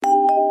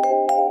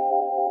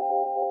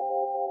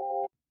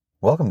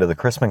Welcome to the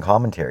Chrisman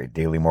Commentary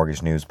Daily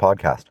Mortgage News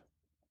Podcast.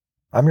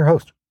 I'm your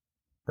host,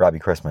 Robbie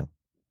Chrisman.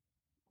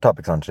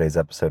 Topics on today's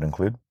episode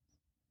include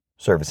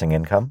servicing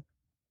income,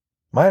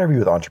 my interview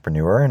with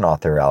entrepreneur and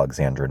author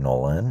Alexandra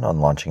Nolan on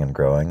launching and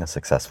growing a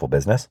successful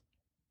business,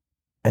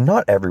 and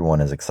not everyone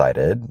is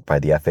excited by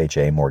the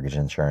FHA mortgage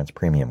insurance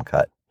premium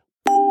cut.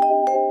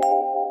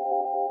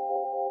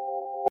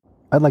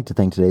 I'd like to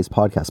thank today's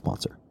podcast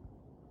sponsor,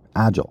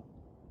 Agile,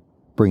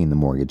 bringing the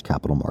mortgage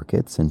capital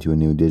markets into a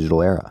new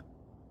digital era.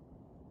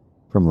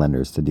 From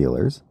lenders to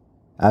dealers,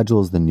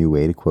 Agile is the new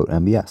way to quote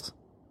MBS.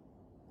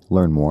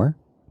 Learn more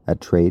at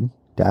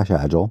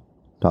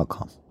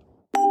trade-agile.com.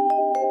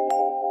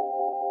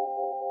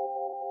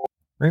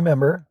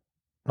 Remember,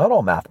 not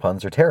all math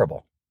puns are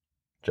terrible,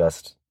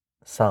 just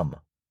some.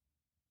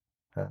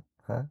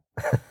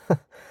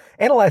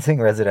 Analyzing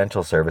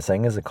residential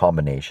servicing is a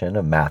combination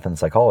of math and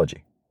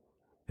psychology.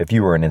 If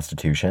you were an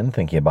institution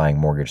thinking of buying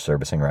mortgage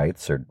servicing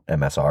rights, or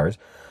MSRs,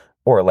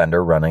 or a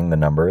lender running the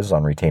numbers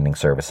on retaining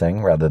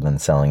servicing rather than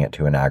selling it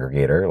to an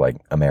aggregator like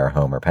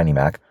AmeriHome or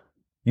PennyMac,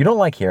 you don't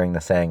like hearing the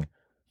saying,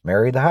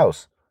 marry the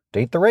house,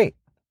 date the rate.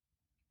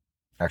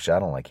 Actually, I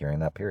don't like hearing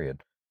that,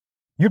 period.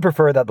 You'd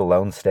prefer that the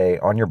loans stay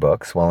on your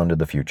books well into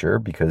the future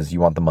because you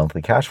want the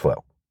monthly cash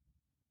flow.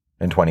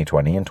 In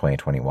 2020 and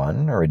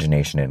 2021,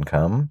 origination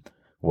income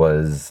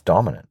was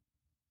dominant.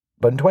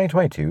 But in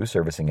 2022,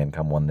 servicing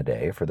income won the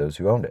day for those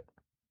who owned it.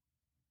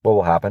 What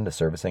will happen to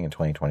servicing in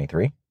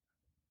 2023?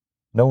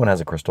 No one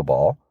has a crystal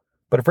ball,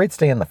 but if rates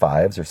stay in the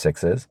 5s or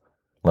 6s,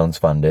 loans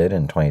funded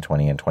in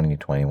 2020 and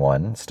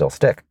 2021 still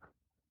stick.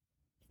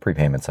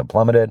 Prepayments have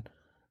plummeted,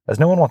 as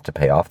no one wants to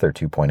pay off their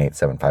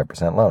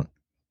 2.875% loan.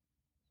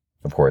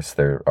 Of course,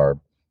 there are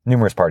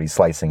numerous parties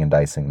slicing and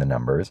dicing the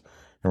numbers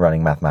and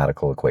running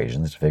mathematical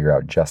equations to figure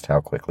out just how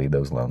quickly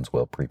those loans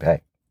will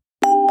prepay.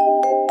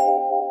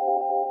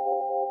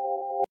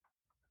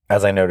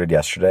 As I noted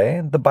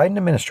yesterday, the Biden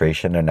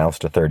administration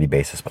announced a 30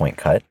 basis point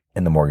cut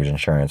in the mortgage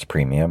insurance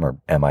premium, or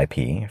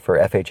MIP, for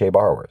FHA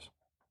borrowers.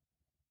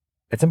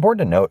 It's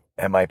important to note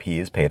MIP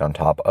is paid on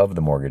top of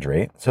the mortgage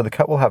rate, so the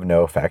cut will have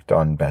no effect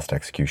on best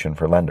execution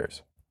for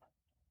lenders.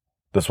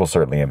 This will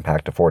certainly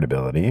impact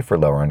affordability for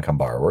lower income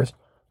borrowers,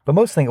 but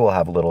most think it will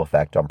have little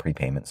effect on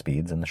prepayment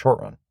speeds in the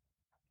short run.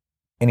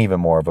 And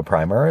even more of a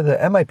primer, the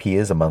MIP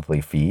is a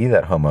monthly fee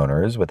that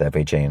homeowners with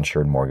FHA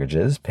insured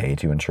mortgages pay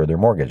to insure their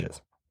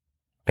mortgages,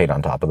 paid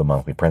on top of the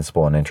monthly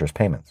principal and interest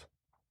payments.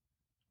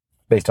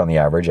 Based on the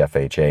average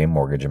FHA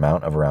mortgage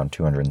amount of around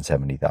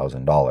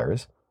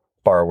 $270,000,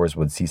 borrowers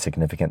would see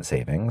significant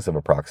savings of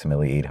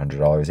approximately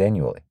 $800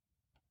 annually.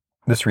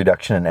 This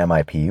reduction in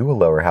MIP will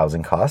lower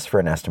housing costs for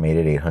an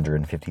estimated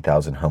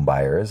 850,000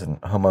 homebuyers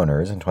and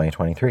homeowners in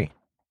 2023.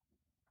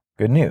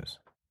 Good news,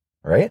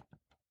 right?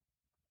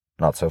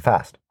 Not so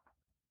fast.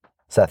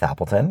 Seth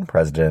Appleton,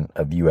 president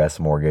of U.S.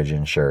 Mortgage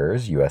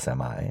Insurers,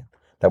 USMI,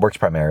 that works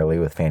primarily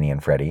with Fannie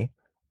and Freddie,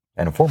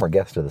 and a former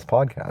guest of this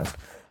podcast,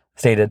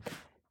 stated,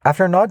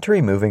 after a nod to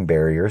removing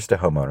barriers to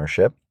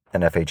homeownership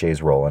and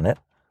FHA's role in it,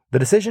 the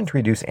decision to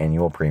reduce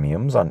annual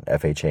premiums on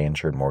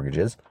FHA-insured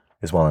mortgages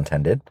is well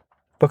intended,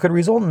 but could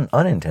result in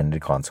unintended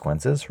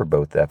consequences for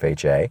both the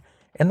FHA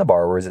and the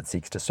borrowers it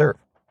seeks to serve.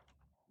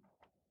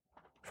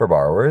 For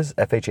borrowers,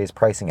 FHA's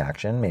pricing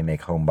action may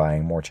make home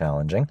buying more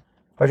challenging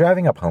by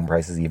driving up home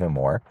prices even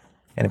more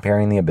and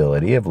impairing the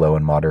ability of low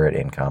and moderate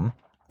income,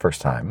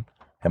 first-time,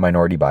 and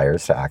minority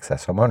buyers to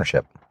access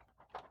homeownership.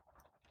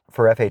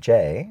 For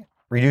FHA,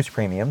 reduced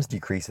premiums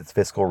decrease its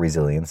fiscal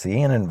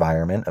resiliency in an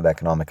environment of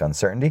economic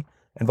uncertainty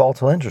and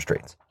volatile interest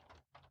rates.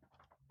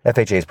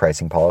 FHA's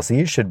pricing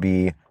policies should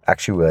be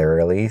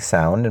actuarially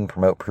sound and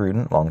promote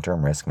prudent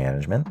long-term risk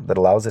management that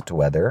allows it to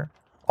weather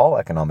all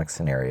economic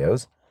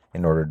scenarios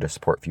in order to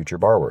support future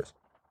borrowers.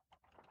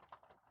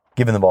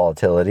 Given the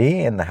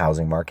volatility in the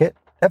housing market,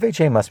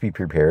 FHA must be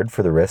prepared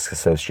for the risks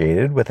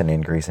associated with an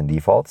increase in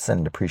defaults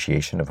and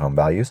depreciation of home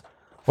values,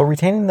 while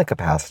retaining the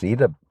capacity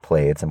to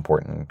play its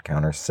important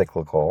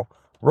counter-cyclical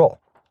role.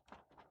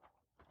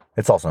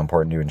 It's also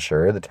important to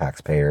ensure the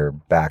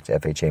taxpayer-backed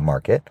FHA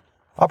market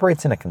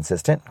operates in a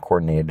consistent,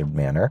 coordinated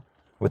manner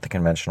with the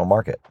conventional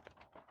market,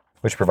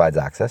 which provides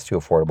access to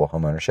affordable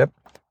homeownership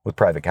with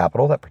private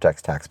capital that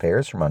protects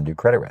taxpayers from undue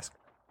credit risk.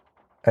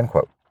 End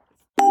quote.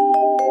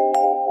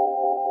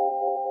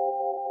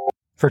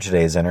 For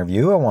today's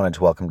interview, I wanted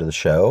to welcome to the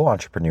show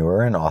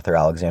entrepreneur and author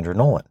Alexandra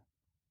Nolan.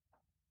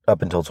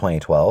 Up until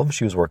 2012,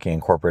 she was working in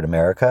corporate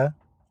America,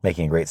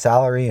 making a great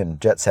salary and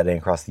jet-setting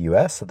across the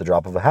U.S. at the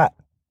drop of a hat.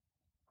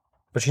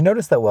 But she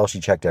noticed that while she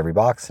checked every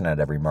box and had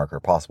every marker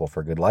possible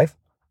for a good life,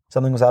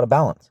 something was out of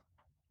balance.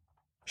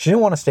 She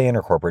didn't want to stay in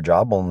her corporate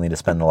job only to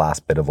spend the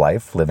last bit of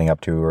life living up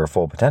to her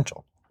full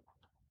potential.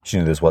 She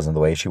knew this wasn't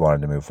the way she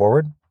wanted to move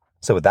forward,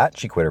 so with that,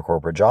 she quit her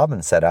corporate job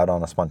and set out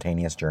on a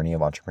spontaneous journey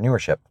of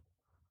entrepreneurship.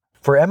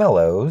 For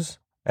MLOs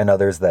and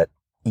others that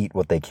eat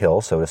what they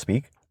kill, so to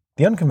speak,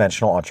 the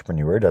unconventional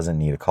entrepreneur doesn't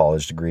need a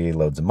college degree,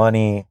 loads of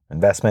money,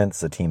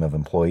 investments, a team of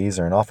employees,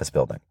 or an office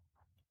building.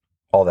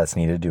 All that's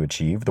needed to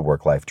achieve the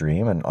work-life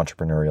dream and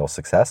entrepreneurial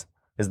success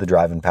is the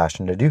drive and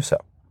passion to do so.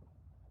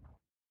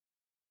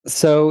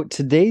 So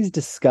today's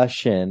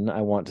discussion,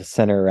 I want to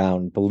center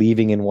around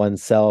believing in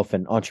oneself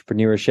and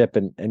entrepreneurship,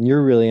 and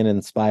you're really an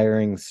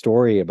inspiring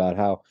story about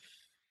how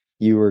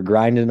you were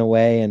grinding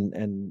away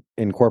and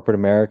in corporate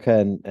America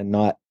and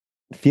not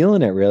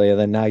feeling it really. And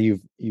then now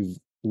you've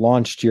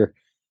launched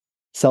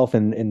yourself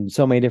in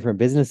so many different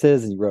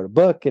businesses, and you wrote a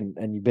book,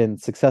 and you've been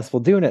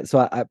successful doing it. So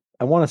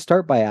I want to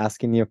start by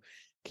asking you,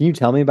 can you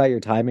tell me about your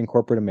time in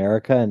corporate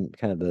America and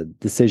kind of the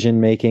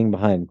decision making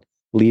behind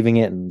leaving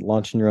it and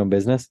launching your own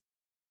business?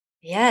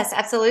 Yes,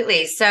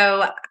 absolutely.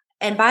 So,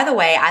 and by the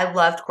way, I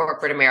loved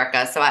corporate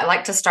America. So I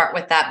like to start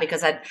with that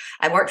because I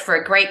worked for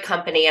a great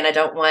company and I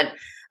don't want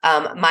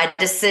my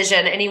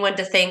decision, anyone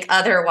to think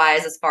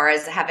otherwise as far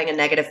as having a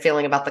negative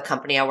feeling about the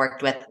company I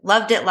worked with.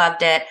 Loved it,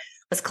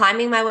 was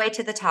climbing my way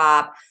to the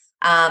top.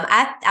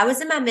 I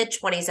was in my mid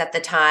 20s at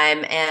the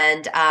time,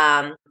 and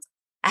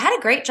I had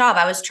a great job.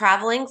 I was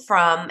traveling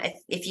from,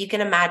 if you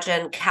can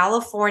imagine,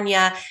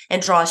 California,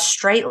 and draw a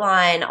straight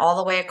line all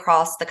the way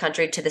across the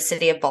country to the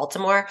city of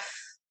Baltimore.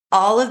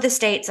 All of the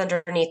states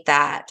underneath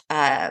that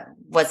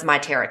was my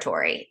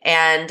territory.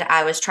 And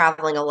I was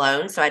traveling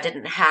alone. So I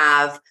didn't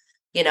have,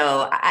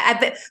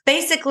 I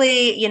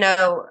basically,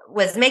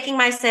 was making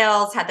my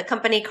sales, had the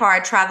company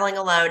card, traveling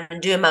alone,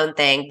 and doing my own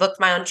thing, booked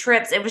my own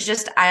trips. It was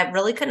just, I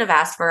really couldn't have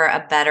asked for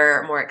a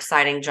better, more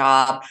exciting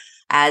job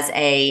as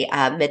a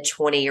mid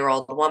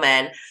 20-year-old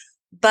woman.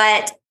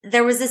 But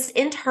there was this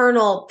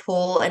internal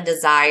pull and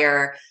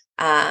desire.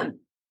 I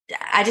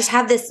just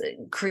have this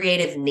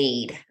creative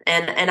need,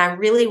 and I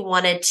really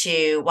wanted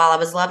to. While I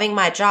was loving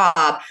my job,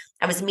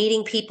 I was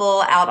meeting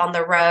people out on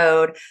the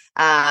road,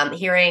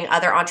 hearing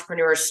other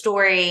entrepreneurs'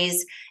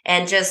 stories,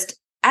 and just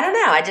I don't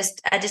know.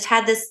 I just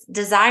had this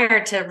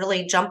desire to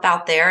really jump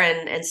out there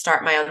and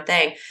start my own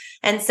thing.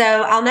 And so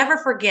I'll never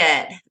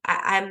forget.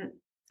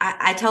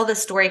 I tell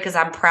this story because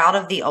I'm proud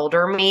of the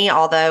older me,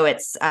 although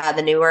it's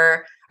the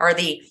newer or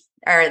the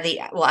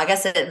well, I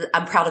guess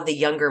I'm proud of the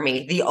younger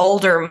me. The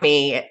older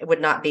me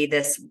would not be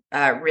this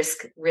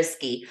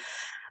risky.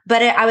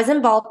 But I was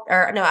in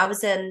or no, I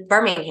was in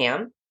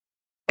Birmingham,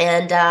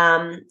 and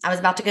I was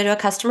about to go to a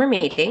customer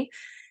meeting,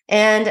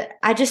 and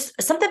I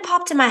just something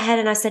popped in my head,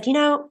 and I said,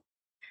 I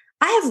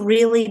have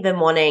really been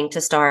wanting to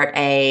start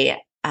a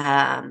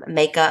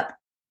makeup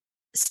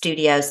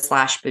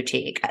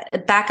studio/boutique.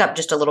 Back up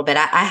just a little bit.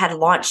 I had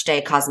launched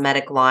a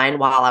cosmetic line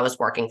while I was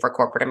working for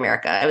corporate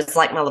America. It was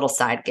like my little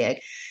side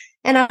gig.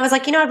 And I was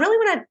like, I really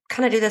want to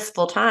kind of do this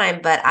full time,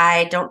 but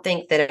I don't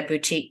think that a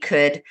boutique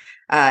could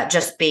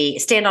just be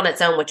stand on its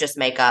own with just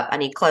makeup. I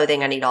need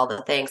clothing. I need all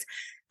the things.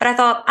 But I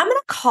thought I'm going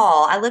to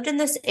call. I lived in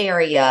this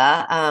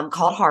area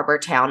called Harbor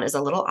Town, is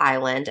a little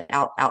island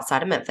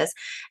outside of Memphis,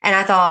 and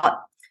I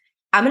thought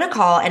I'm going to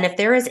call, and if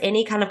there is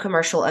any kind of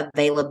commercial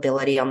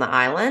availability on the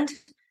island,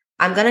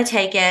 I'm going to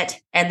take it,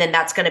 and then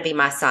that's going to be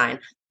my sign.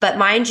 But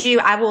mind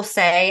you, I will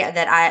say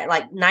that I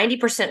like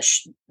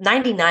 90%,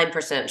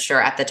 99%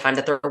 sure at the time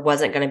that there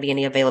wasn't going to be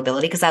any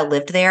availability because I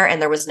lived there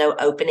and there was no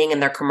opening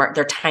in their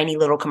tiny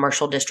little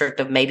commercial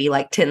district of maybe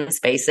like 10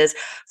 spaces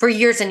for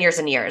years and years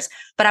and years.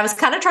 But I was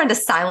kind of trying to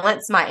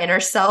silence my inner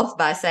self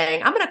by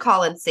saying, I'm going to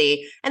call and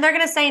see. And they're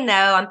going to say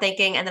no, I'm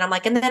thinking. And then I'm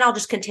like, and then I'll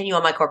just continue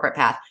on my corporate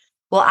path.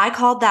 Well, I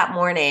called that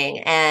morning,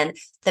 and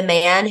the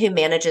man who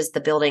manages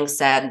the building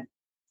said,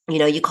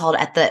 you called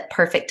at the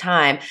perfect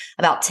time.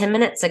 About 10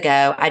 minutes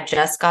ago, I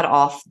just got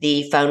off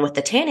the phone with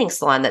the tanning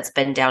salon that's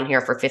been down here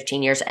for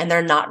 15 years, and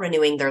they're not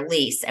renewing their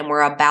lease. And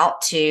we're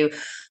about to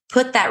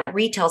put that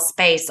retail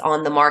space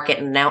on the market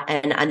and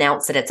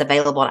announce that it's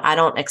available. And I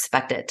don't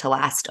expect it to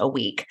last a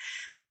week.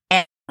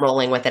 And I'm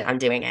rolling with it. I'm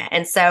doing it.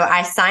 And so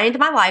I signed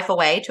my life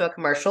away to a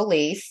commercial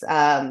lease,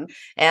 and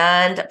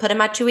put in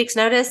my 2 weeks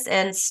notice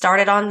and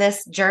started on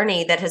this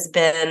journey that has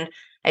been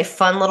a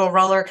fun little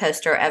roller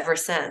coaster ever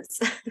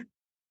since.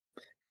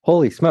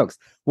 Holy smokes.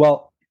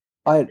 Well,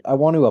 I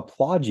want to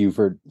applaud you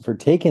for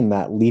taking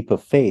that leap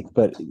of faith,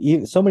 but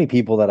so many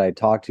people that I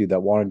talk to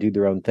that want to do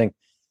their own thing,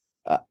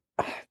 uh,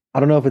 I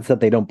don't know if it's that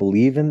they don't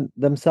believe in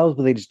themselves,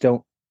 but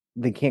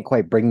they can't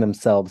quite bring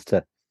themselves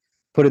to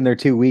put in their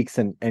 2 weeks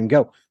and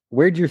go.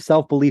 Where'd your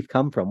self-belief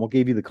come from? What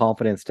gave you the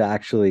confidence to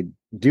actually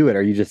do it?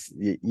 Or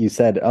you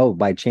said, oh,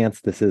 by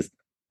chance this is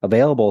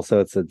available, so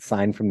it's a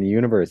sign from the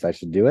universe, I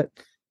should do it?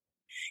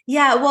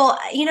 Yeah, well,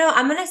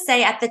 I'm going to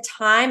say at the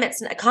time,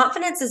 it's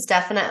confidence is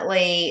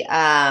definitely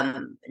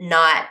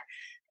not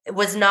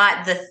was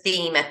not the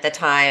theme at the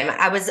time.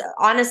 I was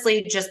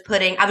honestly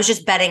I was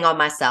just betting on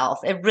myself.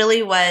 It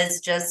really was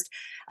just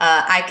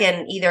I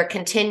can either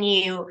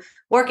continue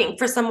working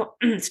for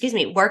excuse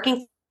me, working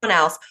for someone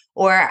else,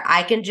 or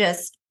I can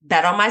just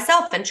bet on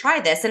myself and try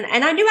this. And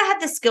I knew I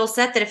had the skill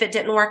set that if it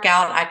didn't work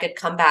out, I could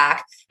come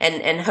back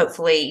and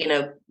hopefully,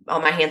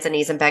 on my hands and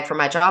knees and beg for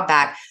my job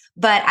back.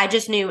 But I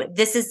just knew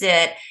this is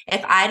it.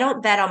 If I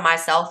don't bet on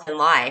myself in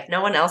life,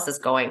 no one else is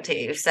going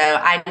to. So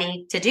I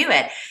need to do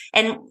it.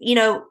 And,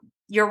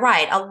 you're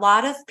right. A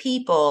lot of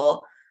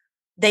people,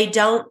 they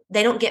don't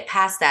get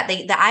past that.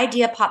 The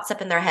idea pops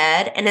up in their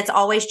head, and it's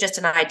always just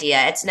an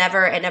idea. It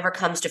never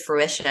comes to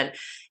fruition.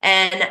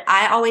 And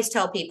I always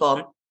tell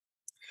people,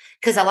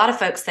 Because a lot of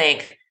folks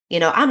think,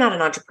 I'm not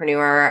an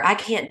entrepreneur. I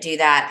can't do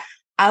that.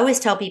 I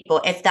always tell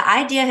people, if the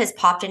idea has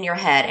popped in your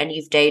head and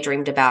you've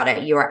daydreamed about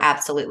it, you are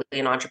absolutely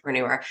an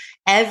entrepreneur.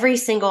 Every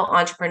single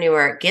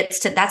entrepreneur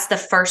that's the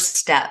first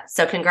step.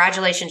 So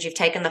congratulations, you've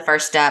taken the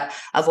first step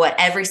of what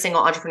every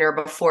single entrepreneur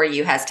before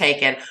you has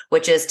taken,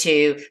 which is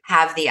to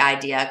have the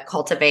idea,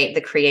 cultivate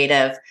the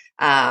creative,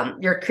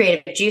 your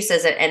creative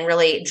juices, and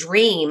really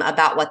dream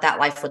about what that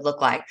life would look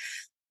like.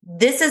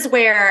 This is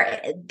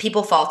where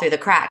people fall through the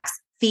cracks.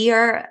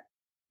 Fear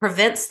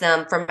prevents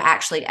them from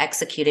actually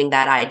executing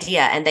that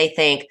idea. And they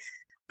think,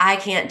 I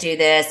can't do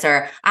this,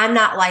 or I'm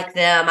not like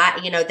them.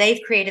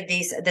 They've created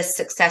this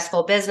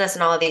successful business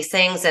and all of these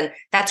things, and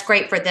that's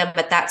great for them,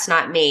 but that's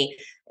not me.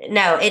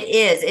 No, it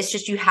is. It's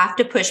just, you have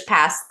to push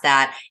past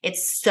that.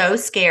 It's so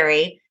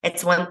scary.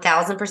 It's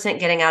 1000%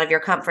 getting out of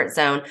your comfort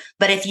zone.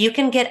 But if you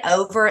can get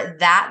over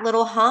that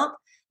little hump,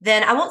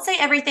 then I won't say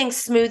everything's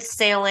smooth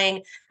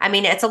sailing. I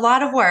mean, it's a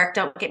lot of work,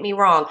 don't get me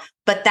wrong,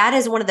 but that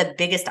is one of the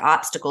biggest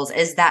obstacles,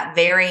 is that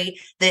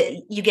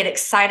you get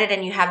excited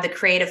and you have the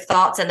creative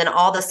thoughts, and then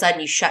all of a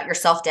sudden you shut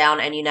yourself down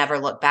and you never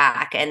look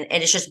back. And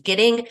it's just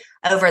getting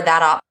over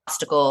that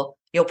obstacle.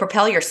 You'll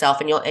propel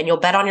yourself, and you'll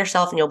bet on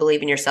yourself, and you'll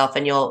believe in yourself,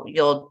 and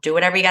you'll do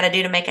whatever you got to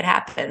do to make it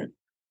happen.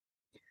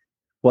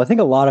 Well, I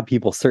think a lot of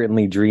people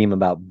certainly dream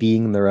about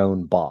being their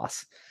own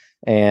boss,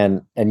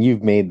 and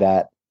you've made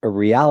that a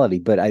reality,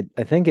 but I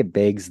think it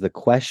begs the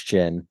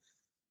question,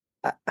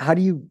 how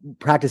do you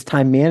practice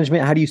time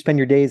management? How do you spend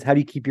your days? How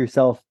do you keep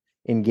yourself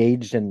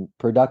engaged and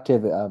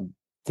productive?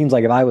 Seems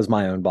like if I was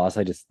my own boss,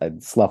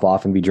 I'd slough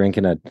off and be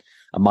drinking a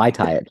Mai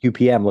Tai at 2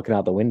 p.m. looking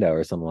out the window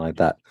or something like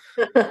that.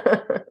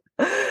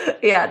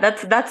 Yeah,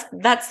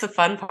 that's the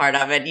fun part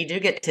of it. You do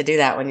get to do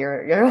that when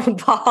you're your own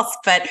boss,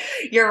 but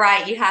you're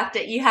right. You have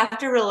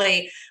to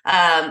really,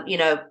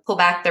 pull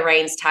back the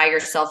reins, tie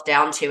yourself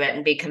down to it,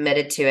 and be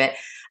committed to it.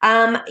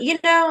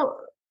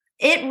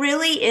 It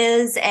really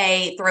is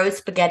a throw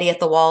spaghetti at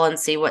the wall and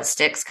see what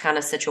sticks kind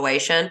of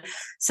situation.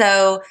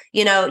 So,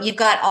 you've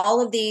got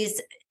all of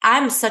these.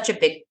 I'm such a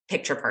big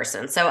picture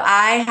person. So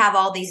I have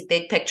all these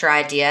big picture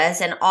ideas.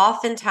 And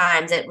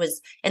oftentimes it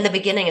was, in the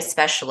beginning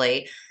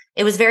especially,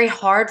 it was very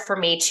hard for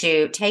me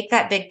to take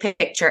that big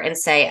picture and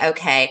say,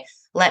 okay,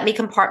 let me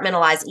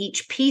compartmentalize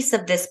each piece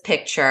of this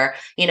picture.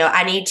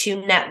 I need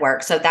to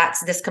network. So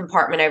that's this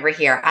compartment over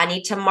here. I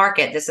need to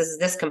market. This is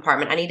this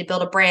compartment. I need to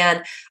build a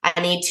brand. I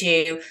need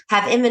to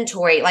have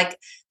inventory. Like,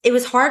 it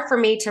was hard for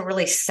me to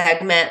really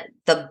segment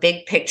the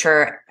big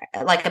picture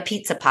like a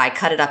pizza pie,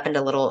 cut it up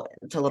into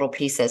little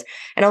pieces.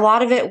 And a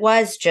lot of it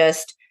was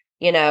just,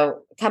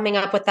 coming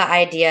up with the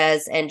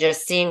ideas and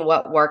just seeing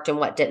what worked and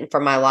what didn't for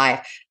my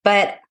life.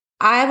 But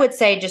I would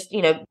say just,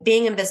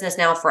 being in business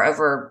now for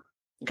over,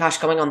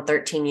 going on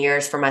 13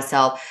 years for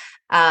myself,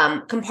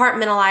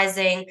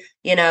 compartmentalizing,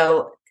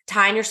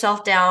 tying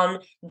yourself down,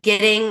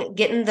 getting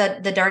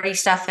the dirty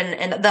stuff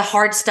and the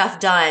hard stuff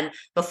done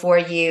before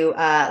you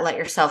let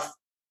yourself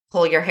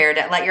let your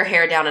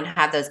hair down and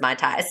have those Mai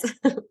Tais.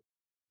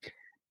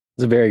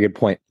 It's a very good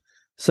point.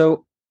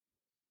 So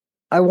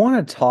I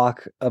want to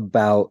talk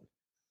about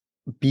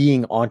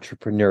being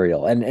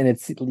entrepreneurial, and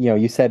it's,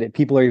 you said it,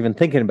 people are even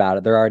thinking about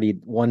it. They're already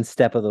one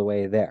step of the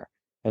way there.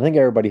 I think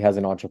everybody has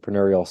an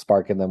entrepreneurial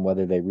spark in them,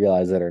 whether they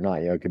realize it or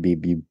not. It could be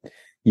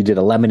you did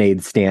a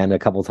lemonade stand a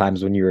couple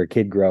times when you were a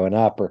kid growing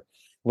up, or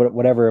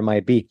whatever it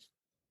might be.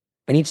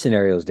 And each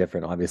scenario is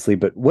different, obviously.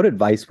 But what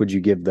advice would you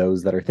give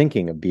those that are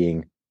thinking of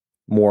being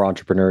more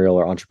entrepreneurial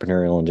or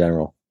entrepreneurial in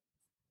general?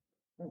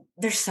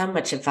 There's so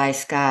much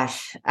advice.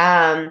 Gosh,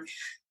 I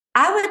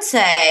would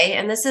say,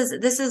 and this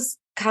is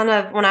kind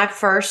of when I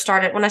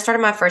started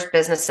my first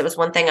business, it was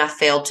one thing I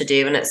failed to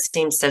do, and it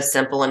seems so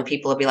simple, and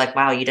people would be like,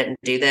 wow, you didn't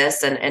do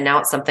this. And now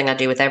it's something I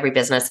do with every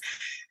business.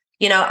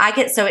 I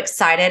get so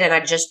excited and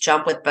I just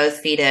jump with both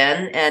feet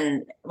in,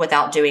 and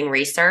without doing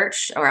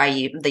research, or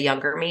the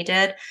younger me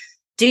did.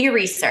 Do your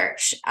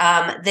research.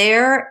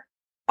 There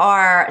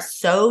are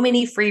so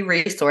many free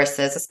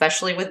resources,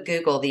 especially with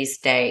Google these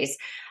days.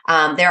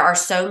 There are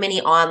so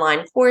many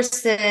online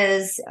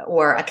courses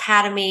or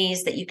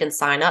academies that you can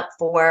sign up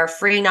for,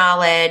 free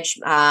knowledge,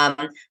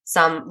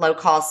 some low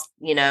cost,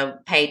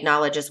 paid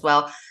knowledge as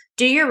well.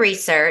 Do your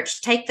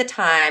research, take the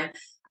time.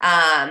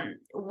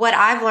 What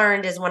I've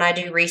learned is when I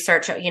do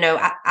research,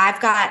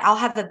 I'll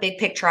have a big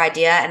picture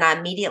idea and I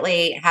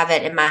immediately have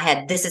it in my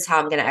head. This is how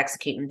I'm going to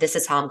execute, and this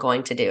is how I'm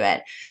going to do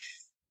it.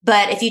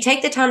 But if you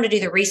take the time to do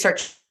the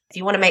research, if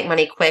you want to make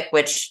money quick,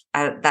 which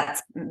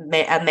that's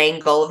a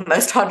main goal of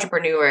most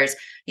entrepreneurs,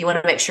 you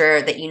want to make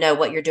sure that you know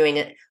what you're doing.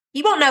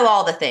 You won't know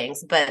all the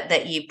things, but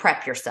that you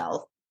prep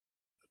yourself.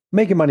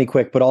 Making money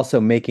quick, but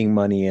also making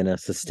money in a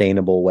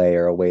sustainable way,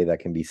 or a way that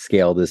can be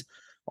scaled, is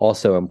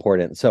also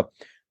important. So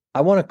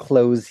I want to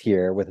close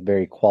here with a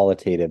very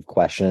qualitative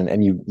question.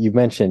 And you've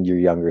mentioned your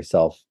younger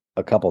self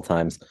a couple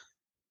times.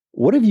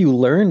 What have you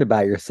learned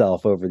about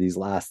yourself over these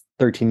last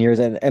 13 years,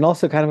 and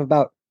also kind of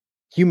about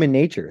human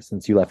nature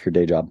since you left your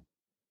day job?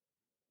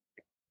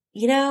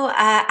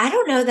 I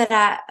don't know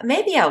that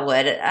maybe I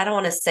would. I don't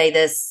want to say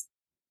this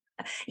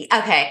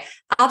Okay,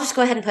 I'll just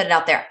go ahead and put it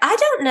out there. I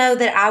don't know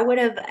that I would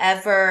have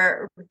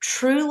ever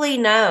truly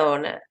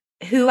known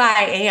who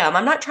I am.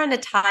 I'm not trying to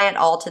tie it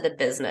all to the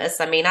business.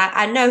 I mean,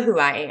 I know who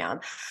I am,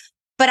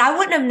 but I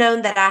wouldn't have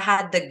known that I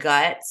had the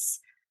guts,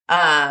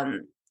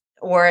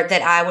 or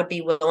that I would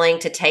be willing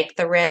to take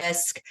the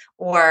risk,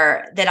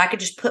 or that I could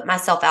just put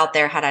myself out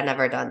there had I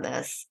never done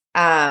this.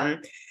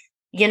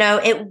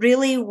 It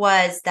really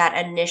was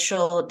that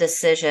initial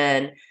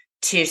decision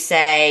to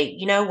say,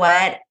 you know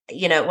what,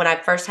 when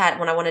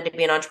I wanted to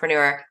be an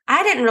entrepreneur,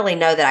 I didn't really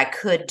know that I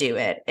could do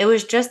it. It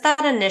was just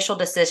that initial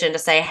decision to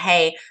say,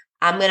 hey,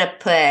 I'm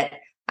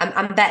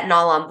betting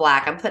all on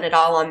black. I'm putting it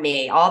all on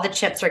me. All the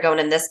chips are going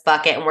in this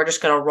bucket and we're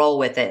just going to roll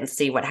with it and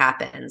see what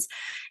happens.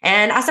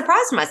 And I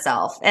surprised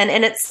myself.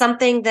 And it's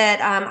something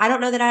that I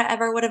don't know that I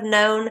ever would have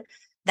known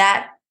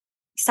that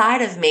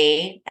side of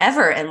me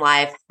ever in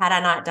life had I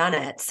not done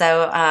it.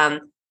 So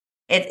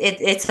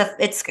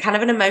it's kind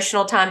of an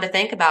emotional time to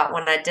think about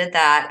when I did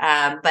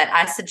that. But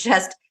I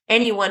suggest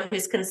anyone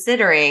who's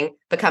considering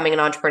becoming an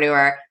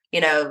entrepreneur,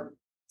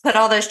 put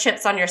all those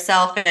chips on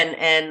yourself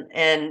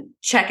and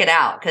check it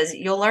out, because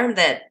you'll learn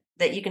that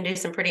you can do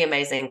some pretty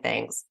amazing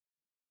things.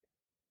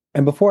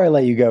 And before I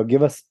let you go,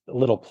 give us a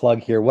little plug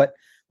here. What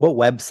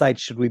website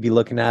should we be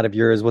looking at of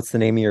yours? What's the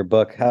name of your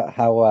book?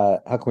 How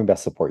can we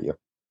best support you?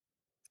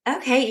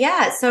 Okay,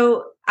 yeah.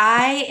 So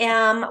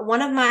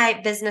one of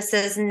my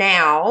businesses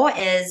now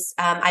is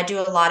I do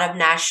a lot of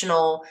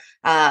national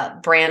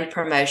brand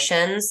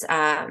promotions.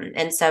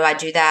 And so I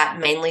do that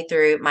mainly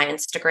through my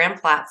Instagram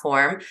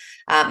platform.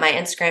 My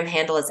Instagram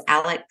handle is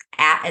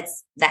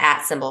it's the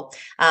 @ symbol.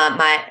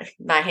 My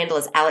handle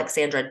is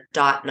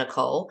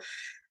alexandra.nicole.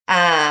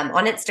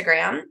 On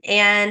Instagram,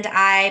 and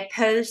I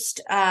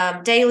post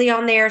daily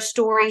on there,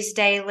 stories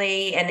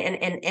daily, and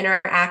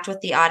interact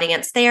with the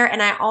audience there.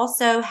 And I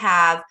also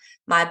have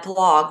my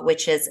blog,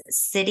 which is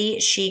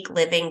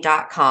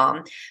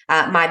citychicliving.com.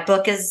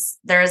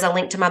 There is a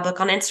link to my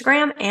book on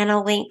Instagram and a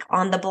link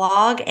on the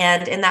blog.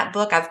 And in that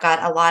book, I've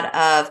got a lot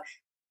of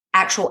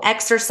actual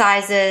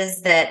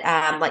exercises that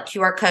like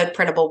QR code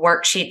printable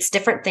worksheets,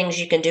 different things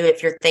you can do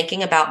if you're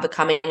thinking about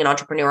becoming an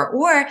entrepreneur,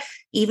 or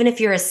even if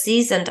you're a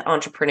seasoned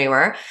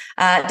entrepreneur,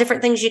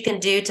 different things you can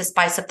do to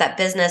spice up that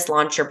business,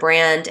 launch your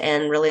brand,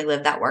 and really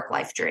live that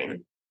work-life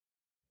dream.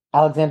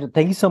 Alexandra,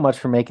 thank you so much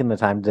for making the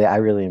time today. I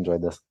really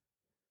enjoyed this.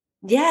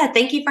 Yeah,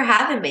 thank you for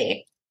having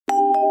me.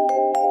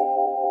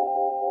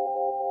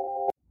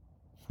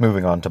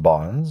 Moving on to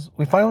bonds,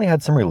 we finally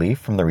had some relief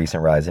from the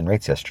recent rise in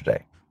rates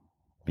yesterday.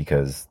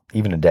 Because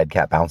even a dead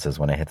cat bounces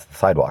when it hits the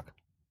sidewalk.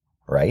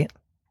 Right?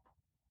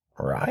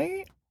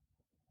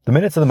 The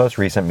minutes of the most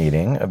recent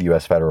meeting of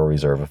U.S. Federal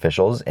Reserve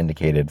officials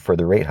indicated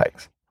further rate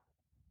hikes,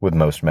 with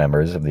most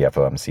members of the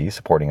FOMC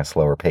supporting a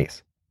slower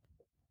pace.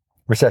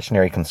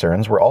 Recessionary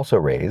concerns were also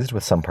raised,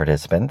 with some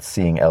participants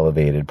seeing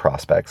elevated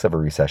prospects of a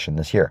recession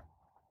this year.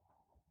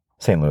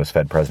 St. Louis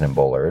Fed President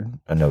Bullard,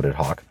 a noted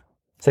hawk,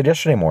 said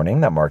yesterday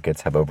morning that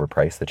markets have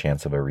overpriced the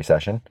chance of a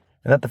recession,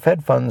 and that the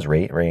Fed funds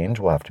rate range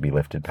will have to be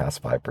lifted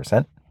past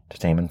 5% to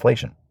tame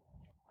inflation.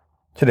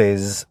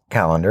 Today's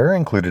calendar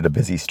included a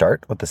busy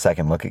start with the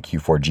second look at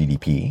Q4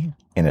 GDP,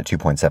 in at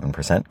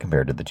 2.7%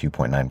 compared to the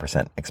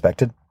 2.9%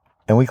 expected,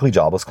 and weekly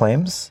jobless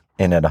claims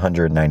in at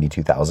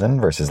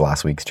 192,000 versus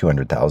last week's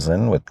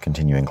 200,000, with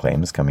continuing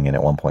claims coming in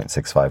at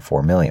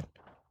 1.654 million.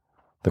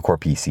 The core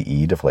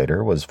PCE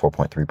deflator was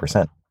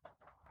 4.3%.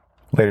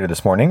 Later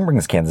this morning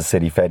brings Kansas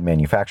City Fed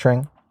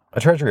manufacturing, a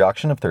Treasury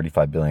auction of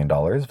 $35 billion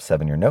of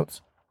 7-year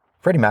notes,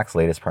 Freddie Mac's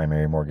latest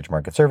primary mortgage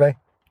market survey,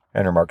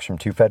 and remarks from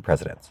two Fed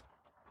presidents,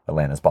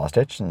 Atlanta's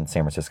Bostich and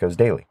San Francisco's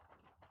Daly.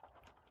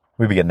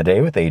 We begin the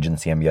day with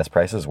agency MBS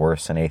prices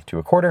worse 1/8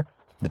 to 1/4,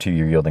 the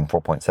 2-year yielding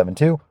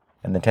 4.72,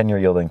 and the 10-year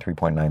yielding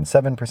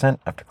 3.97%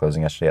 after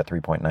closing yesterday at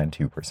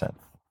 3.92%.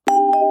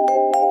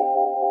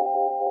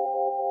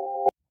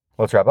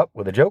 Let's wrap up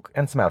with a joke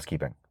and some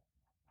housekeeping.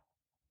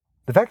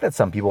 The fact that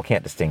some people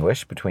can't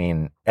distinguish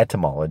between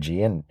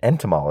etymology and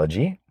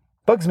entomology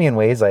bugs me in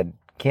ways I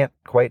can't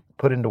quite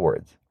put into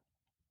words.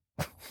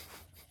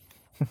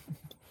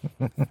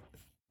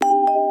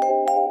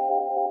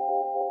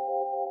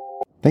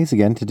 Thanks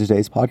again to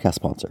today's podcast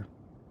sponsor,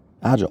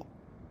 Agile,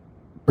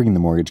 bringing the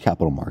mortgage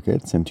capital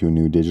markets into a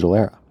new digital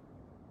era.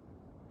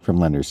 From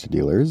lenders to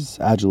dealers,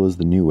 Agile is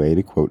the new way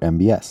to quote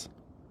MBS.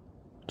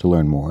 To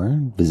learn more,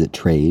 visit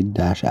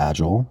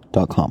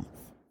trade-agile.com.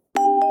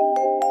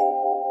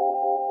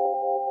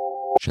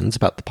 Questions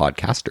about the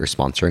podcast or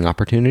sponsoring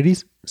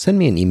opportunities? Send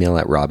me an email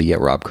at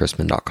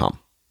robbie@robchrisman.com.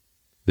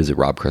 Visit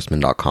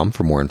robchrisman.com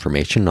for more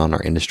information on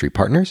our industry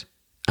partners,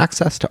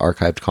 access to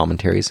archived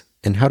commentaries,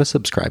 and how to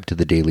subscribe to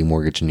the daily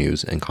mortgage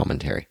news and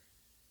commentary.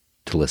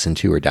 To listen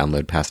to or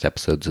download past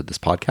episodes of this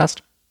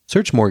podcast,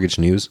 search Mortgage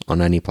News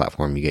on any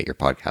platform you get your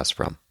podcasts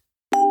from.